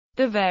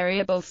The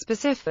variable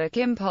specific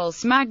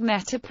impulse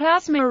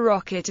magnetoplasma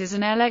rocket is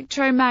an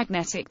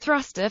electromagnetic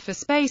thruster for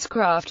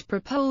spacecraft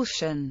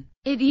propulsion.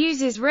 It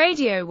uses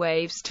radio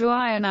waves to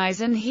ionize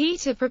and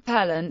heat a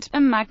propellant,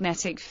 and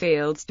magnetic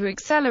fields to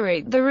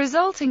accelerate the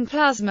resulting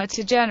plasma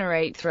to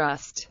generate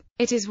thrust.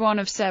 It is one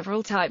of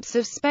several types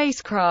of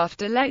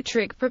spacecraft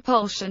electric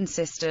propulsion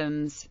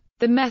systems.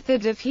 The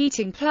method of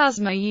heating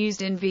plasma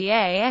used in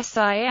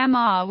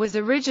VASIMR was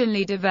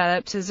originally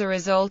developed as a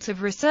result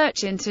of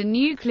research into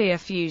nuclear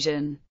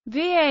fusion.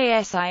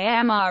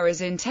 VASIMR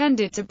is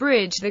intended to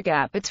bridge the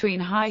gap between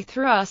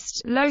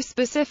high-thrust,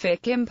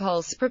 low-specific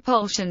impulse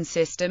propulsion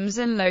systems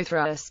and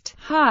low-thrust,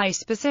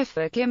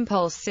 high-specific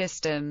impulse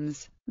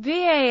systems.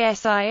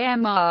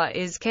 VASIMR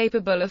is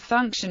capable of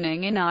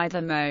functioning in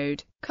either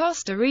mode.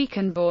 Costa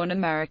Rican-born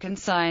American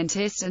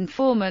scientist and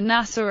former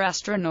NASA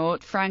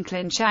astronaut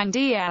Franklin Chang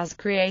Diaz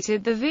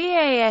created the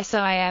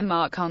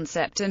VASIMR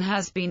concept and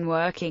has been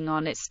working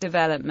on its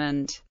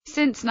development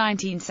since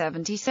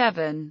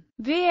 1977.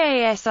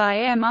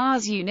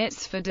 VASIMR's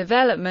units for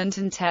development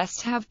and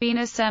test have been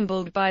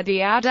assembled by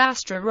the Ad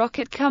Astra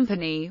Rocket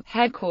Company,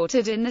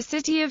 headquartered in the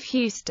city of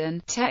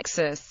Houston,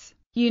 Texas,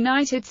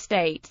 United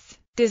States.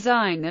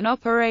 Design and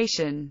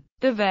operation.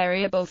 The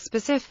variable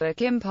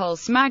specific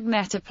impulse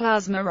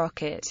magnetoplasma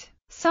rocket,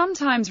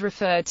 sometimes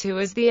referred to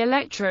as the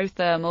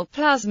electrothermal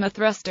plasma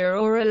thruster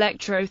or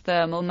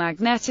electrothermal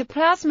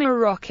magnetoplasma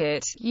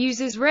rocket,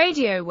 uses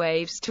radio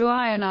waves to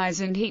ionize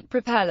and heat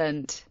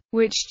propellant,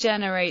 which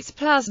generates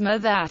plasma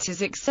that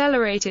is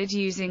accelerated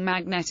using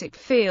magnetic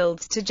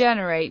fields to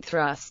generate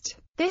thrust.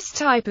 This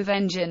type of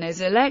engine is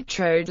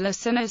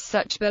electrodeless and as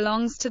such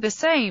belongs to the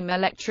same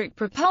electric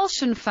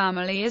propulsion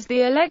family as the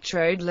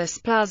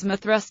electrodeless plasma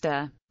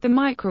thruster, the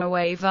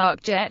microwave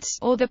arc jet,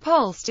 or the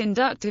pulsed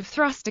inductive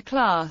thruster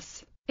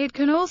class. It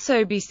can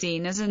also be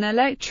seen as an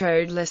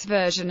electrodeless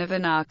version of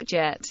an arc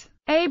jet,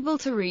 able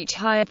to reach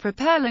higher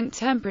propellant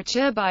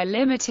temperature by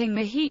limiting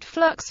the heat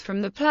flux from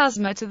the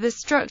plasma to the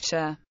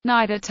structure.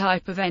 Neither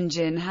type of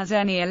engine has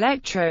any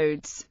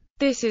electrodes.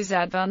 This is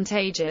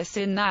advantageous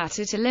in that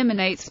it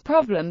eliminates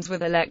problems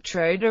with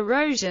electrode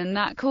erosion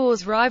that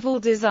cause rival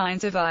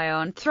designs of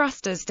ion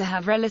thrusters to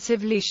have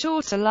relatively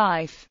shorter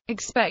life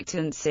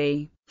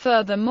expectancy.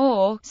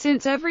 Furthermore,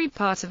 since every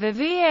part of a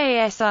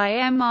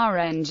VASIMR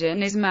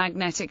engine is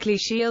magnetically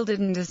shielded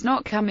and does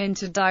not come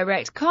into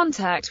direct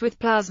contact with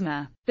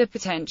plasma, the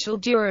potential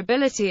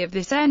durability of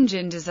this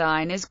engine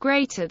design is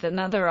greater than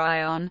other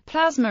ion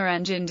plasma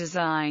engine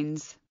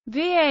designs.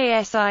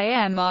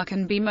 VASIMR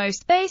can be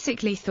most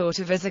basically thought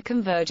of as a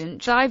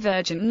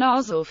convergent-divergent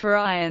nozzle for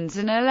ions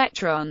and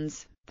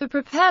electrons. The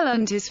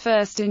propellant is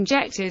first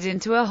injected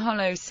into a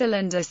hollow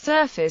cylinder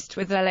surfaced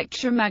with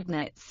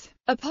electromagnets.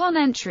 Upon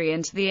entry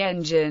into the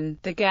engine,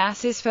 the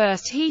gas is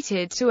first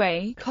heated to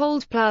a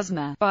cold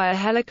plasma by a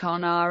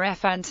helicon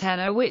RF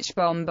antenna which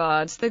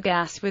bombards the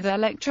gas with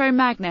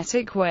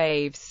electromagnetic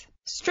waves,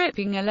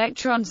 stripping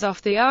electrons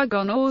off the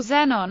argon or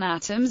xenon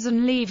atoms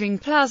and leaving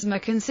plasma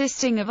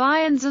consisting of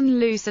ions and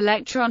loose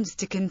electrons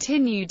to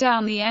continue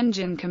down the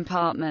engine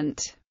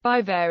compartment.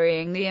 By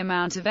varying the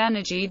amount of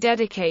energy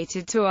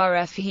dedicated to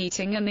RF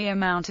heating and the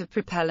amount of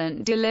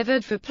propellant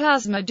delivered for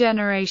plasma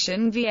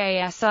generation,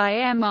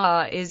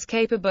 VASIMR is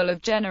capable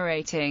of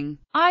generating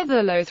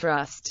either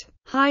low-thrust,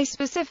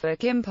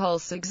 high-specific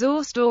impulse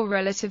exhaust or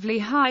relatively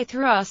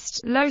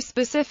high-thrust,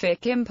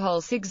 low-specific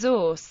impulse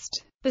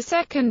exhaust. The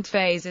second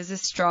phase is a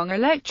strong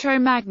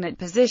electromagnet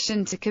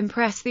position to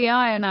compress the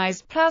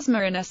ionized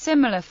plasma in a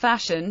similar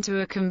fashion to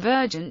a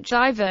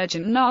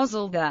convergent-divergent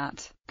nozzle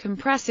that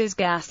compresses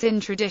gas in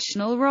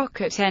traditional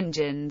rocket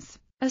engines.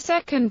 A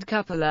second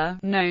coupler,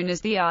 known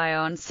as the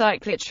ion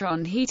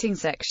cyclotron heating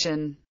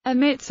section,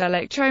 emits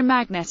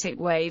electromagnetic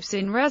waves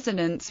in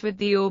resonance with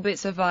the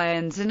orbits of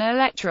ions and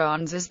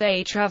electrons as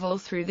they travel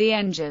through the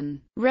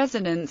engine.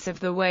 Resonance of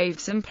the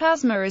waves and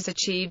plasma is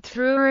achieved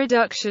through a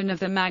reduction of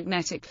the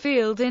magnetic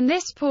field in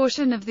this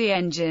portion of the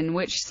engine,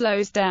 which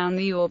slows down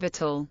the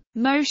orbital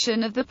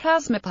motion of the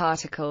plasma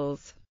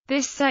particles.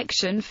 This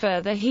section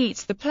further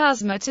heats the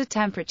plasma to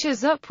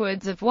temperatures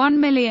upwards of 1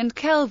 million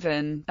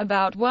Kelvin,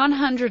 about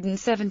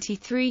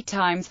 173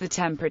 times the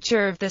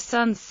temperature of the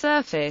Sun's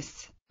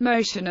surface.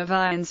 Motion of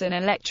ions and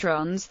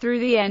electrons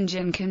through the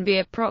engine can be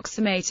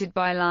approximated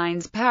by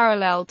lines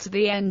parallel to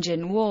the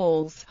engine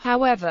walls.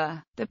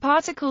 However, the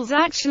particles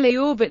actually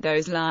orbit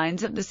those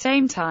lines at the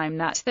same time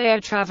that they are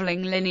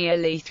traveling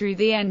linearly through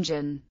the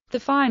engine. The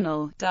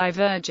final,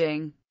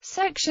 diverging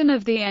section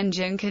of the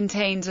engine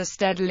contains a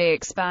steadily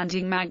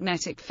expanding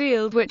magnetic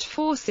field which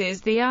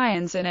forces the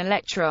ions and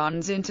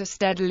electrons into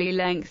steadily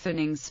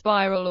lengthening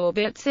spiral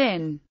orbits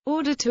in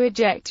order to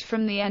eject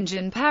from the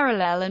engine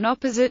parallel and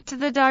opposite to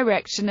the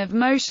direction of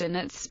motion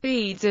at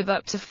speeds of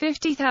up to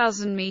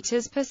 50,000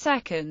 meters per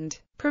second,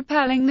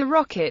 propelling the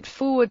rocket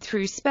forward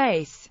through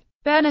space.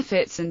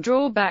 Benefits and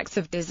drawbacks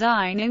of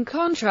design. In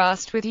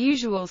contrast with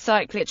usual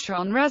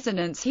cyclotron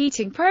resonance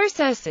heating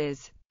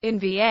processes, In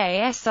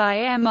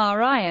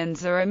VASIMR,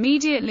 ions are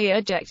immediately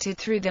ejected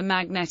through the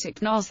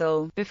magnetic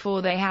nozzle,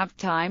 before they have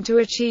time to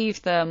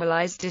achieve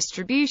thermalized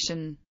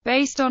distribution.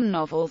 Based on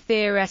novel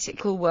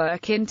theoretical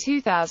work in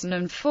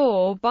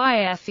 2004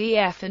 by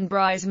FEF and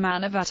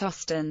Breisman of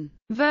Austin,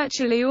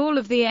 virtually all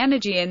of the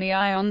energy in the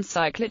ion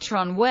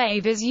cyclotron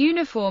wave is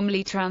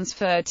uniformly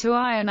transferred to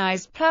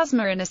ionized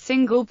plasma in a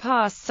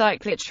single-pass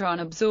cyclotron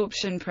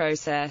absorption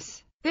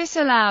process. This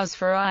allows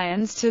for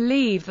ions to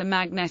leave the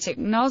magnetic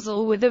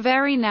nozzle with a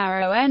very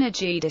narrow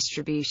energy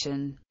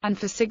distribution, and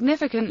for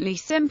significantly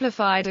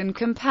simplified and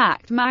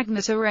compact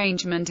magnet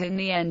arrangement in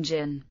the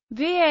engine.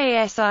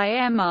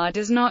 VASIMR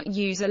does not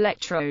use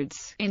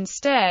electrodes.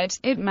 Instead,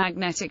 it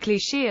magnetically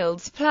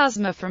shields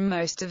plasma from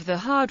most of the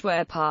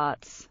hardware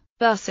parts,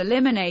 thus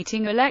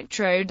eliminating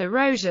electrode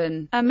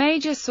erosion, a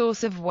major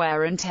source of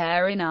wear and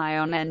tear in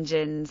ion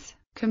engines.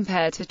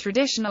 Compared to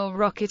traditional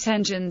rocket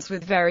engines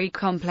with very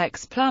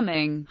complex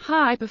plumbing,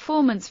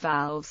 high-performance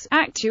valves,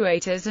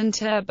 actuators and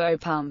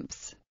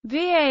turbopumps,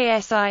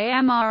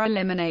 VASIMR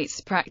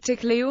eliminates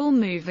practically all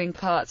moving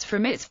parts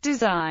from its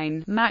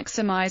design,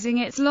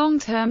 maximizing its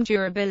long-term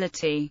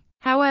durability.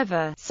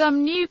 However,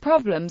 some new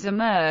problems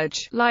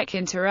emerge, like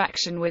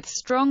interaction with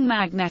strong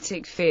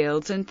magnetic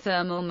fields and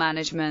thermal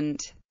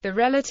management. The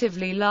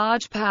relatively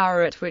large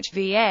power at which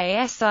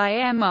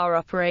VASIMR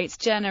operates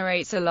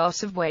generates a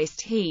lot of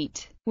waste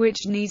heat,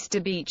 which needs to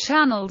be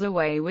channeled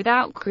away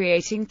without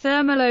creating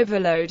thermal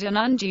overload and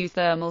undue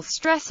thermal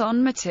stress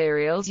on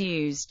materials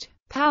used.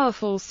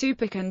 Powerful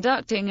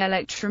superconducting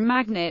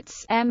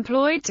electromagnets,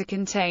 employed to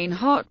contain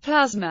hot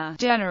plasma,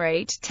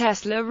 generate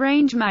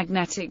Tesla-range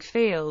magnetic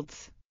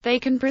fields. They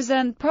can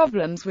present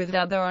problems with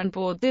other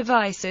onboard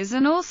devices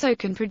and also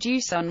can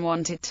produce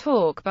unwanted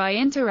torque by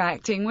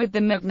interacting with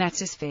the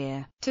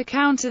magnetosphere. To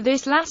counter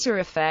this latter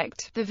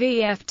effect, the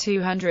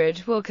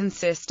VF200 will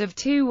consist of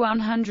two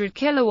 100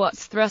 kW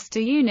thruster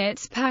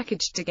units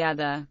packaged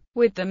together,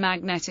 with the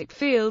magnetic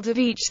field of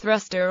each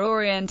thruster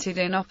oriented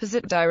in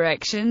opposite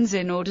directions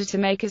in order to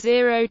make a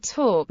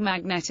zero-torque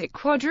magnetic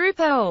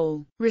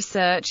quadrupole.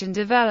 Research and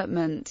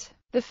development.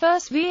 The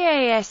first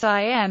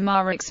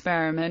VASIMR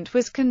experiment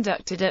was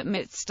conducted at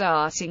MIT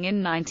starting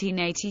in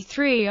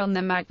 1983 on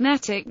the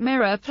magnetic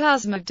mirror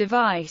plasma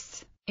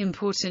device.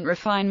 Important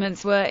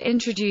refinements were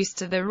introduced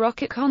to the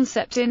rocket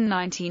concept in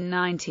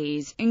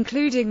 1990s,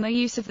 including the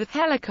use of the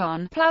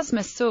Helicon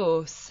plasma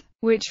source,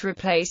 which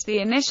replaced the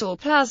initial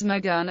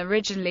plasma gun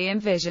originally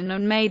envisioned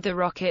and made the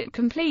rocket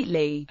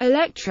completely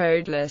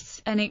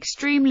electrodeless, an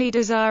extremely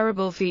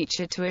desirable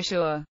feature to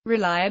assure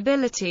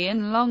reliability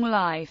and long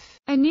life.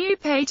 A new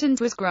patent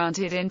was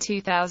granted in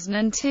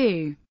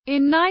 2002.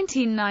 In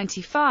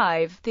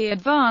 1995, the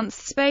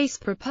Advanced Space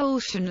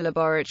Propulsion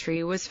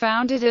Laboratory was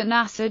founded at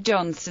NASA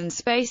Johnson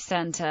Space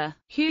Center,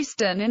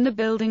 Houston in the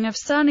building of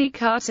Sonny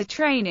Carter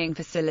Training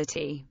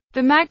Facility.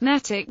 The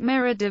magnetic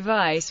mirror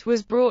device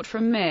was brought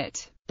from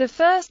MIT. The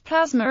first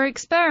plasma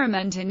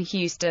experiment in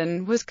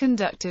Houston was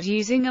conducted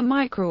using a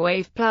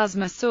microwave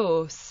plasma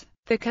source.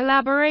 The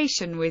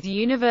collaboration with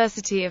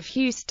University of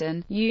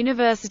Houston,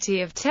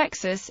 University of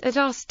Texas at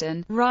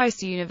Austin,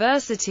 Rice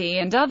University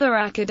and other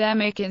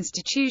academic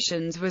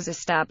institutions was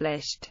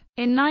established.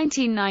 In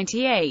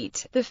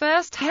 1998, the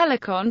first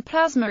Helicon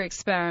plasma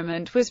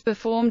experiment was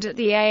performed at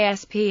the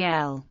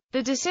ASPL.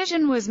 The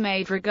decision was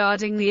made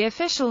regarding the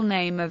official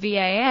name of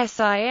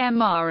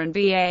VASIMR and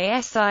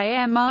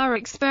VASIMR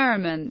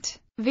experiment.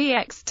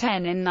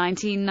 VX-10 in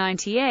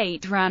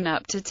 1998 ran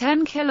up to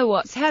 10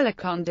 kW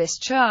Helicon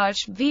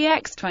discharge,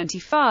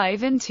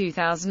 VX-25 in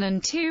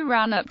 2002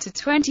 ran up to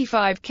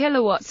 25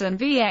 kW and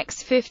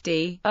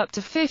VX-50, up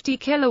to 50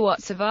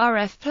 kW of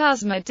RF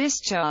plasma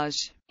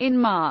discharge. In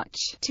March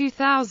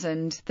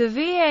 2000, the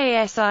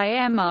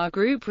VASIMR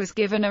group was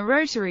given a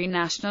Rotary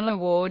National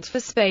Award for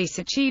Space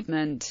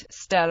Achievement,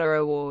 Stellar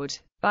Award.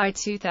 By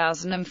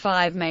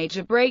 2005,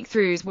 major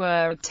breakthroughs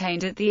were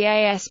obtained at the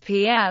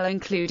ASPL,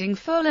 including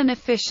full and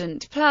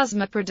efficient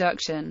plasma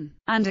production,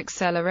 and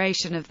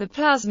acceleration of the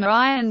plasma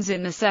ions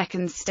in the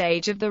second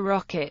stage of the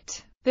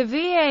rocket. The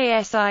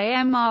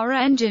VASIMR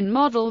engine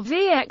model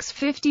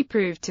VX-50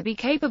 proved to be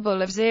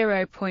capable of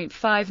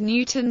 0.5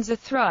 newtons of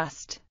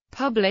thrust.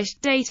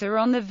 Published data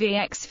on the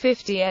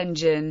VX-50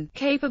 engine,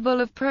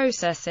 capable of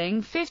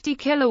processing 50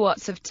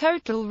 kilowatts of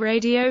total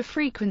radio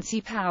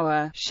frequency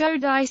power,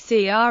 showed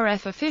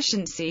ICRF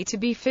efficiency to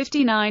be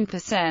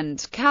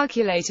 59%,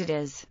 calculated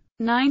as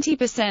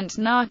 90%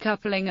 NA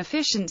coupling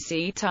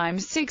efficiency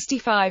times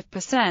 65%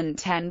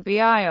 NB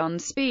ion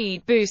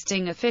speed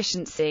boosting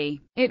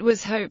efficiency. It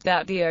was hoped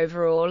that the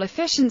overall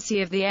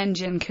efficiency of the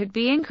engine could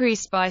be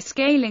increased by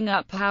scaling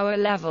up power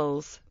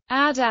levels.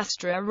 Ad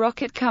Astra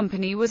Rocket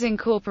Company was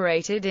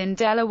incorporated in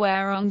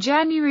Delaware on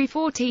January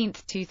 14,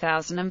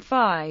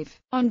 2005.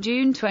 On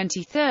June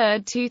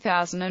 23,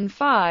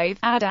 2005,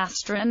 Ad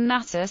Astra and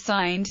NASA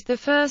signed the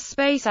first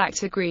Space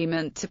Act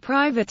agreement to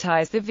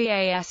privatize the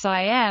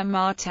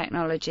VASIMR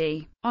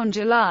technology. On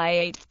July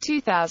 8,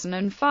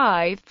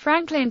 2005,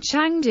 Franklin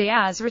Chang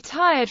Diaz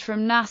retired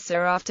from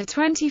NASA after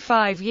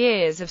 25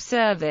 years of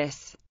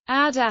service.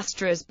 Ad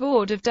Astra's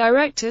board of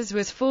directors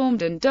was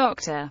formed and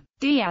Dr.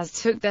 Diaz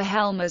took the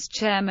helm as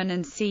chairman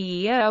and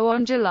CEO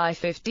on July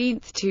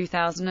 15,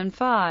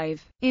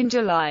 2005. In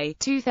July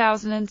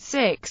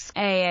 2006,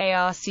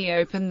 AARC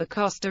opened the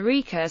Costa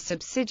Rica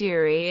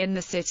subsidiary in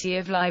the city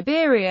of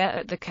Liberia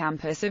at the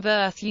campus of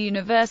Earth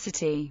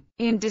University.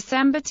 In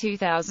December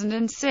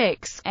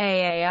 2006,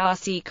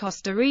 AARC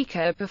Costa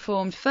Rica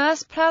performed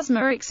first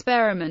plasma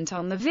experiment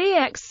on the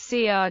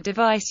VXCR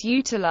device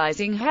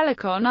utilizing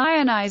helicon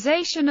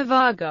ionization of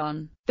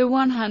argon. The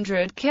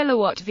 100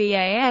 kilowatt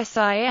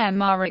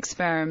VASIMR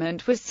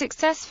experiment was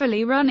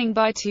successfully running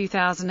by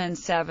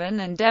 2007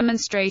 and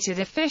demonstrated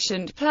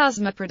efficient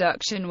plasma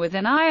production with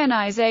an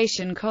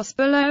ionization cost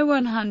below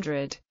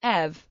 100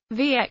 eV.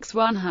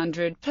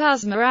 VX100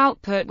 plasma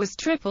output was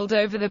tripled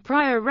over the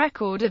prior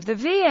record of the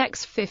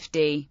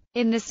VX50.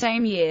 In the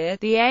same year,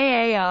 the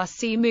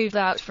AARC moved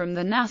out from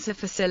the NASA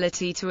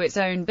facility to its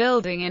own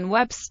building in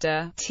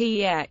Webster,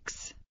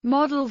 TX.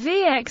 Model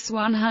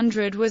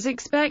VX100 was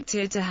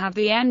expected to have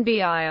the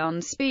NB ion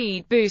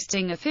speed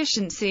boosting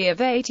efficiency of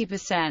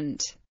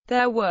 80%.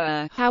 There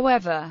were,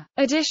 however,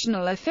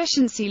 additional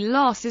efficiency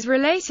losses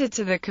related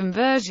to the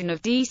conversion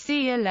of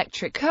DC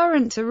electric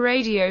current to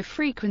radio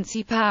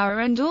frequency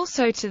power and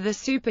also to the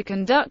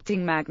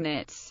superconducting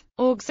magnets.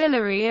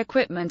 Auxiliary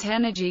equipment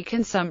energy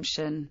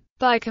consumption.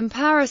 By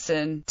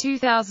comparison,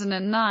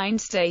 2009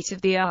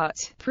 state-of-the-art,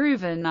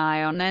 proven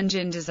ion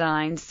engine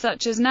designs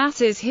such as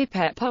NASA's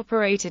HIPEP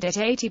operated at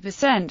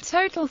 80%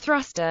 total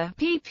thruster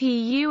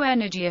 (PPU)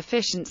 energy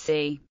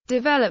efficiency.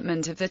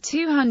 Development of the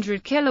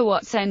 200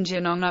 kW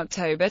engine. On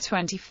October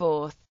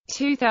 24,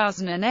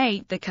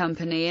 2008, the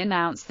company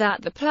announced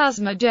that the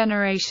plasma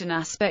generation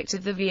aspect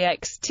of the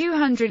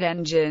VX200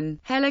 engine,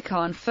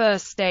 Helicon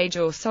first stage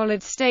or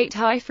solid-state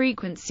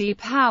high-frequency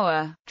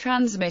power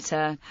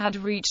transmitter, had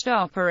reached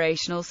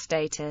operational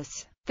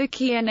status. The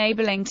key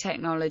enabling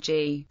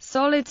technology,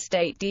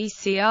 solid-state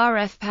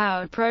DCRF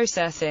powered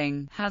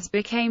processing, has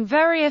become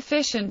very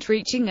efficient,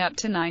 reaching up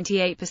to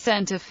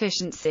 98%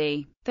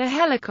 efficiency. The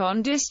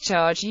Helicon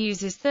discharge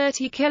uses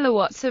 30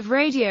 kilowatts of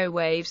radio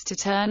waves to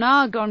turn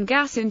argon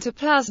gas into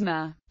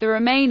plasma. The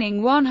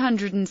remaining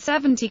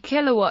 170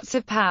 kilowatts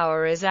of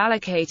power is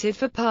allocated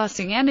for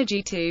passing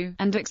energy to,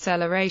 and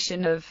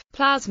acceleration of,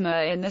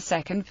 plasma in the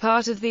second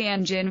part of the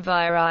engine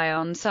via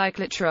ion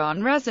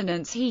cyclotron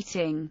resonance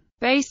heating.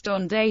 Based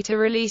on data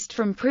released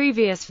from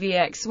previous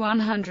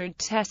VX100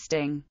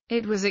 testing,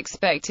 it was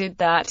expected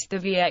that the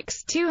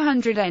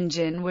VX200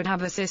 engine would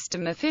have a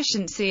system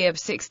efficiency of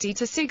 60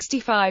 to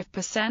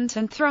 65%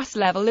 and thrust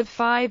level of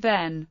 5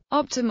 N.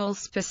 Optimal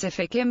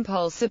specific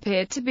impulse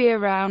appeared to be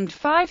around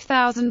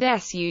 5000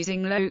 S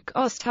using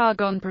low-cost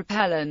argon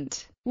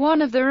propellant.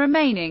 One of the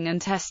remaining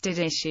untested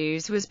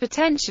issues was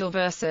potential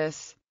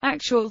versus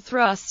actual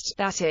thrust,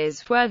 that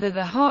is, whether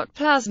the hot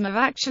plasma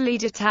actually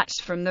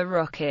detached from the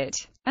rocket.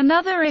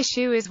 Another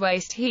issue is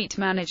waste heat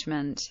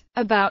management.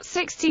 About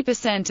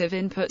 60% of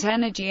input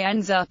energy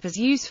ends up as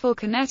useful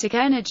kinetic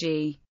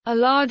energy. A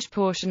large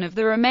portion of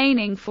the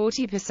remaining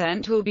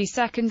 40% will be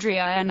secondary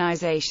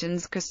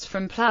ionizations caused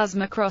from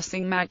plasma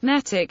crossing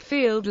magnetic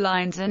field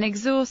lines and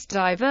exhaust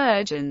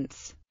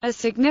divergence. A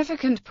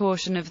significant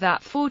portion of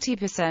that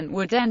 40%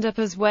 would end up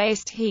as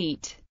waste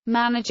heat.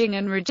 Managing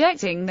and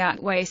rejecting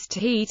that waste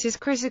heat is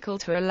critical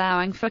to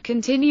allowing for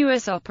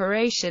continuous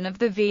operation of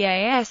the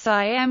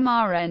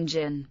VASIMR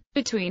engine.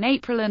 Between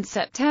April and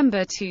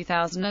September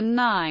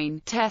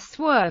 2009, tests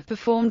were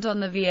performed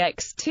on the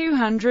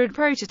VX200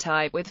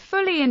 prototype with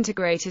fully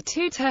integrated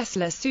 2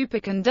 Tesla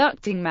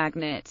superconducting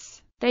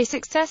magnets. They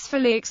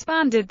successfully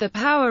expanded the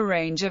power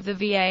range of the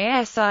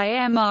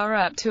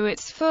VASIMR up to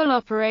its full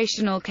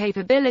operational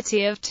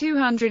capability of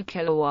 200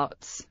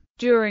 kilowatts.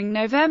 During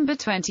November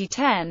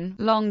 2010,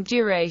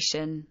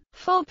 long-duration,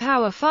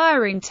 full-power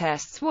firing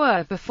tests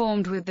were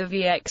performed with the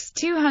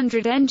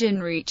VX200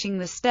 engine reaching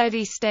the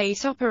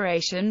steady-state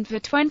operation for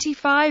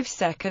 25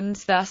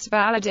 seconds, thus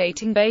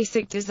validating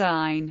basic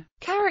design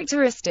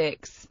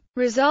characteristics.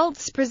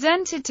 Results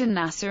presented to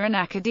NASA and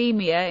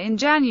academia in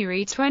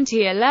January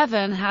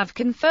 2011 have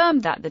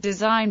confirmed that the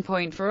design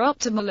point for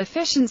optimal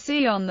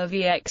efficiency on the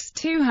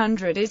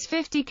VX200 is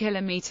 50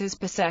 km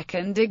per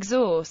second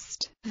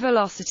exhaust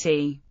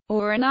velocity,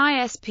 or an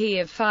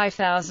ISP of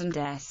 5000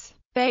 S.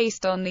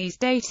 Based on these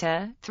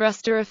data,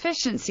 thruster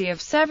efficiency of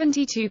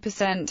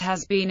 72%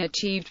 has been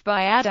achieved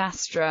by Ad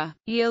Astra,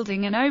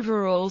 yielding an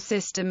overall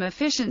system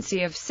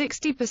efficiency of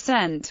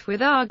 60%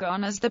 with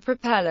argon as the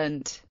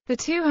propellant. The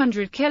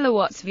 200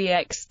 kilowatts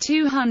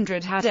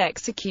VX200 had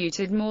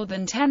executed more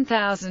than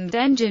 10,000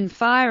 engine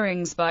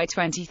firings by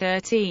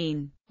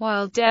 2013.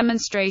 While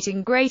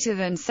demonstrating greater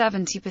than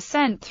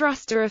 70%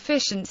 thruster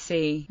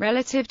efficiency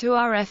relative to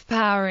RF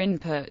power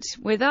input,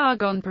 with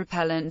argon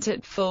propellant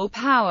at full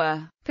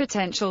power.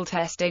 Potential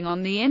testing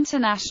on the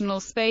International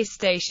Space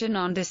Station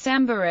on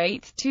December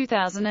 8,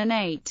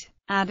 2008.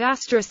 Ad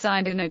Astra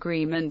signed an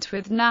agreement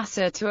with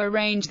NASA to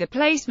arrange the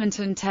placement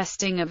and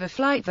testing of a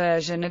flight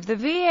version of the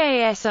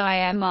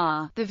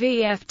VASIMR, the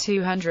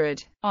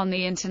VF-200, on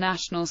the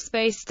International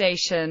Space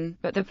Station,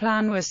 but the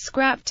plan was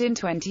scrapped in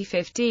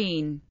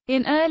 2015.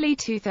 In early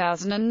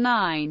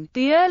 2009,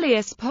 the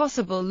earliest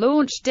possible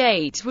launch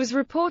date was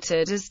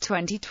reported as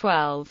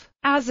 2012.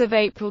 As of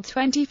April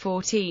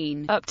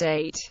 2014,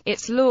 update,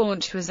 its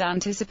launch was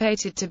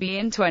anticipated to be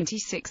in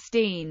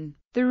 2016.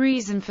 The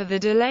reason for the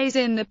delays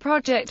in the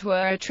project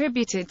were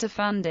attributed to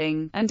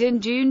funding, and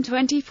in June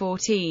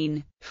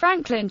 2014,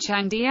 Franklin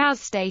Chang Diaz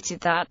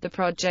stated that the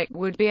project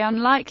would be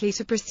unlikely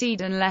to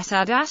proceed unless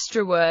Ad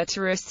Astra were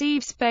to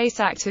receive Space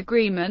Act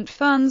Agreement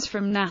funds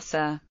from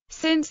NASA,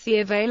 since the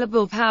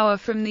available power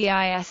from the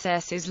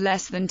ISS is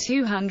less than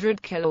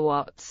 200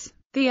 kilowatts.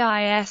 The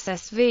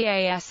ISS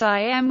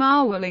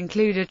VASIMR will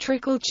include a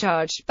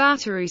trickle-charged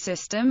battery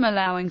system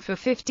allowing for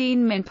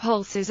 15 min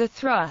pulses of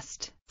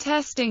thrust.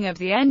 Testing of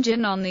the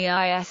engine on the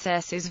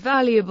ISS is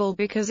valuable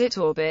because it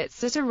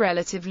orbits at a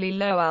relatively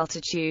low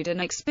altitude and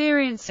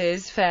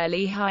experiences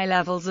fairly high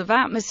levels of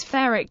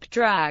atmospheric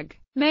drag,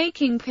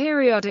 making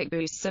periodic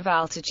boosts of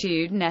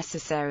altitude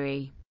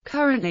necessary.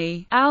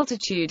 Currently,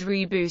 altitude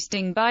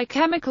reboosting by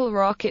chemical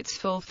rockets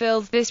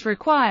fulfills this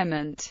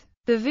requirement.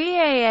 The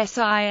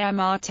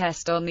VASIMR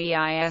test on the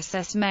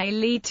ISS may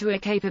lead to a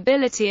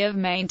capability of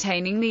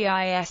maintaining the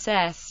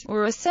ISS,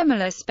 or a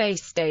similar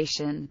space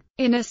station,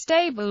 in a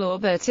stable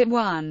orbit at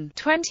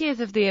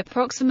 1/20th of the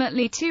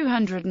approximately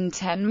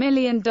 $210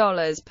 million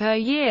per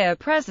year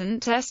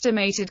present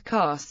estimated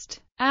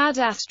cost. Ad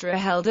Astra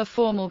held a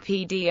formal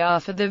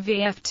PDR for the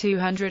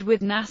VF-200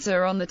 with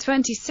NASA on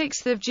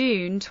 26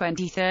 June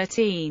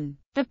 2013.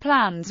 The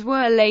plans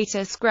were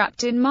later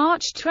scrapped in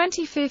March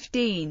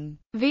 2015.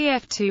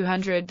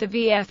 VF-200. The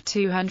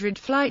VF-200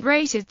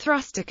 flight-rated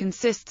thruster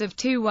consists of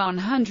two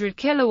 100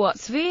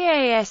 kW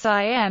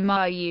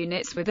VASIMR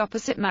units with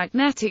opposite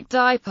magnetic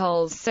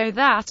dipoles so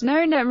that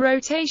no net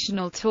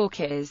rotational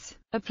torque is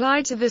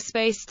applied to the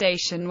space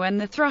station when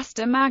the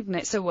thruster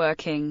magnets are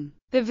working.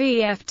 The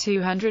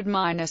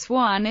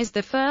VF-200-1 is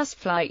the first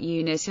flight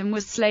unit and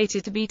was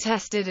slated to be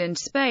tested in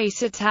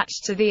space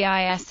attached to the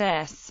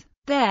ISS.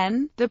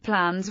 Then, the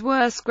plans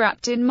were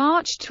scrapped in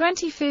March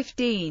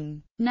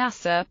 2015.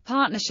 NASA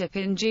partnership.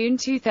 In June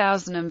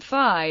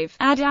 2005,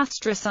 Ad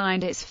Astra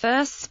signed its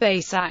first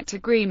Space Act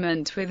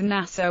agreement with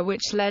NASA,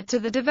 which led to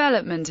the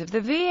development of the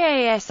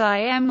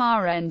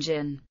VASIMR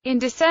engine. In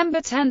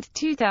December 10,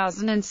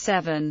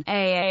 2007,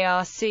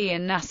 AARC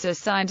and NASA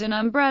signed an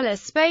umbrella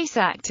Space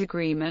Act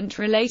agreement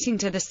relating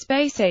to the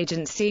space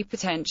agency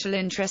potential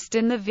interest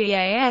in the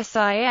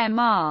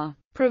VASIMR,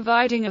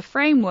 providing a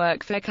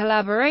framework for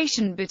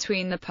collaboration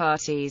between the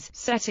parties,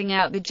 setting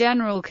out the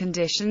general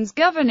conditions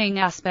governing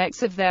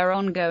aspects of their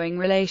ongoing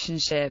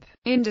relationship.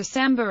 In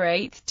December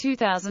 8,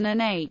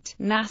 2008,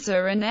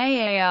 NASA and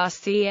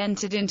AARC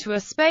entered into a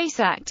Space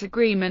Act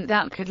agreement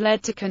that could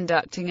lead to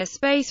conducting a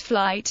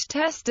spaceflight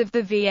test of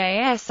the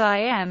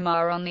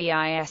VASIMR on the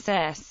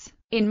ISS.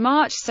 In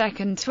March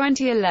 2,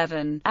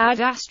 2011, Ad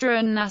Astra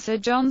and NASA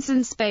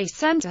Johnson Space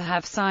Center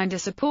have signed a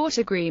support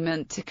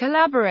agreement to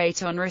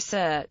collaborate on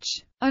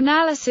research,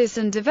 analysis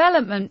and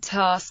development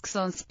tasks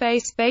on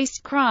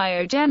space-based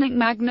cryogenic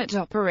magnet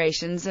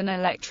operations and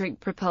electric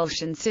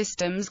propulsion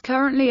systems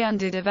currently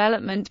under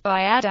development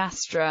by Ad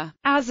Astra.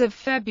 As of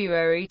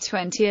February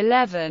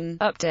 2011,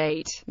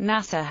 update,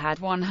 NASA had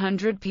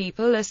 100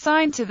 people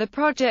assigned to the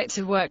project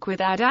to work with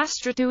Ad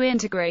Astra to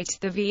integrate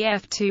the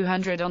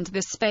VF-200 onto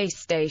the space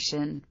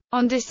station.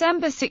 On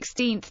December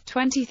 16,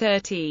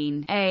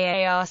 2013,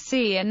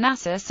 AARC and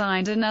NASA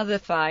signed another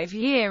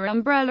 5-year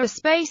Umbrella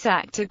Space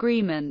Act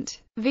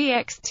agreement,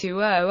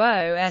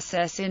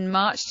 VX-200SS. In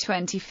March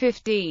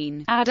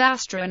 2015, Ad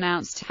Astra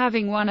announced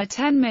having won a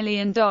 $10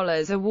 million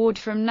award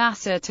from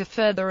NASA to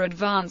further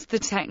advance the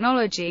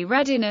technology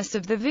readiness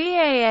of the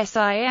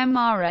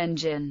VASIMR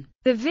engine.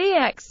 The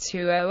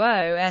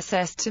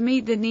VX-200SS to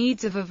meet the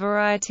needs of a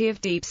variety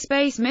of deep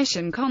space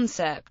mission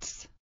concepts.